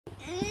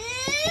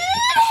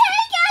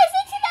Hey guys, so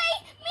today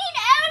me and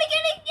Aaron are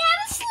gonna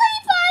have a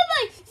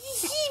sleepover.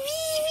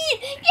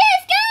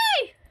 Yes, go!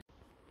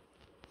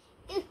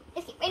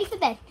 Let's get ready for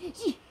bed.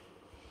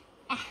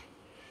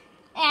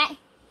 Alright.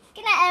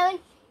 Good night, Aaron.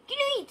 Good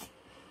night.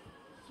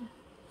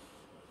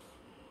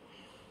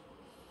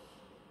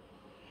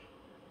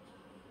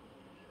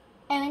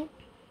 Aaron.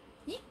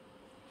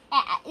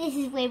 This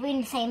is where we're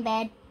in the same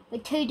bed. We're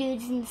two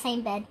dudes in the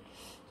same bed.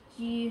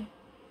 You.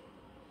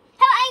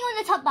 How are you on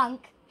the top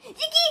bunk? Ziggy,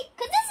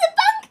 because this is a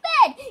bunk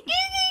bed.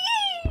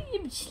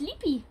 I'm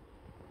sleepy.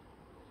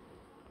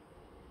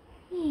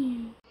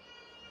 I'm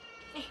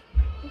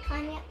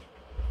climbing up.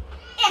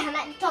 Yeah, I'm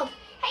at the top.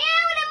 Hey,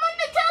 Aaron, I'm on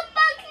the top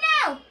bunk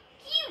now.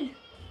 You.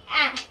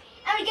 I'm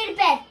going to go to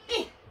bed.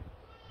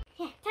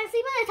 Yeah, time to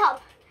sleep on the top.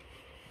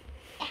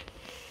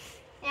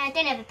 Yeah, I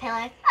don't have a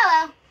pillow. Oh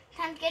well,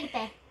 time to go to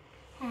bed.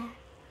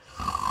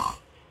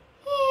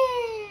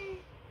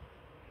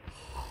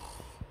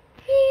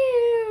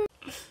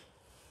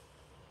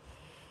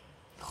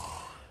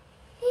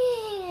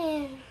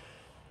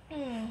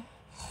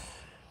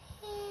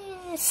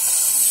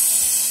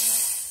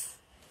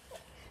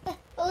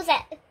 What was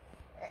that?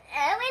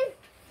 Owen?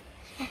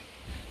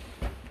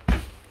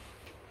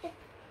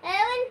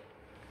 Owen?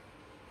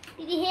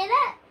 Did you hear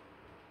that?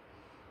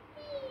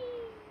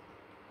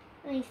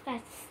 Oh, he's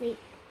fast asleep.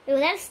 Oh,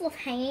 that sloth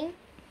hanging.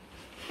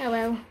 Oh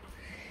well.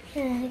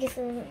 I guess I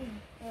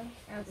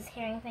was just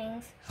hearing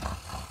things.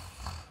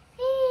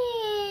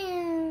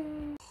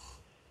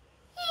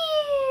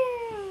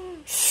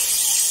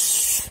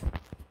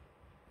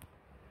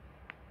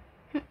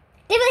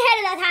 Definitely heard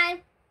it that time.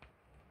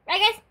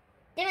 Right, guys?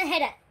 Definitely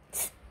heard it.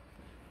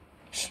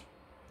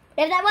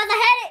 If that was, I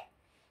heard it.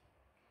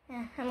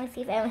 I'm gonna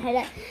see if Aaron heard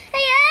it.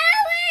 Hey, Aaron!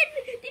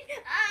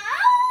 Oh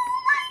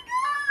my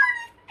god!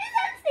 Is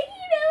that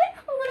sticking, Aaron?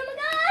 Oh my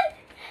god!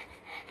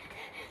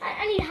 I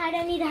need to hide.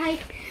 I need to hide.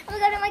 Oh my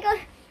god! Oh my god!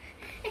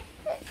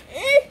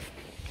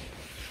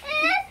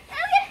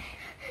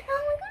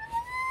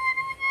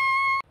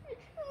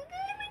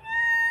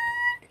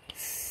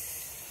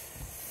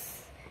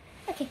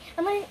 Okay,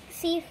 I'm gonna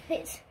see if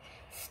it's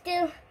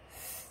still.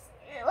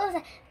 What was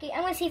that? Okay,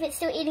 I'm gonna see if it's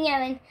still eating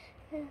Aaron.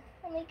 Oh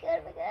my god!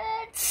 Oh my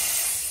god!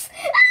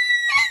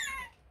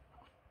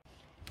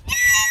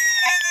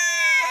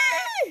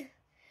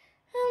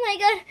 Oh my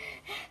god!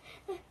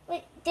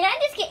 Wait, did I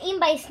just get eaten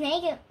by a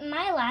snake? Am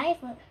I alive?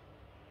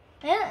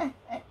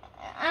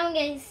 I'm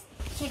gonna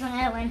check on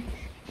Aaron.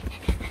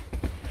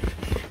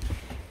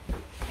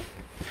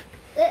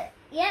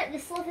 Yeah, the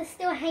sloth is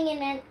still hanging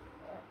in.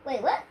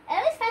 Wait, what?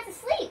 Aaron's fast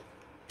asleep.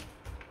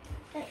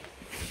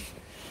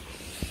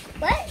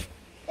 What?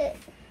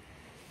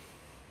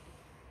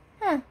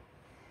 Huh.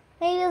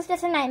 Maybe it was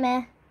just a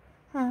nightmare.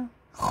 Huh.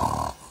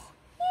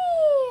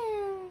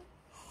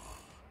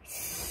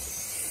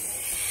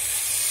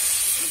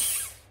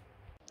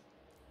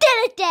 Did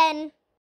it then!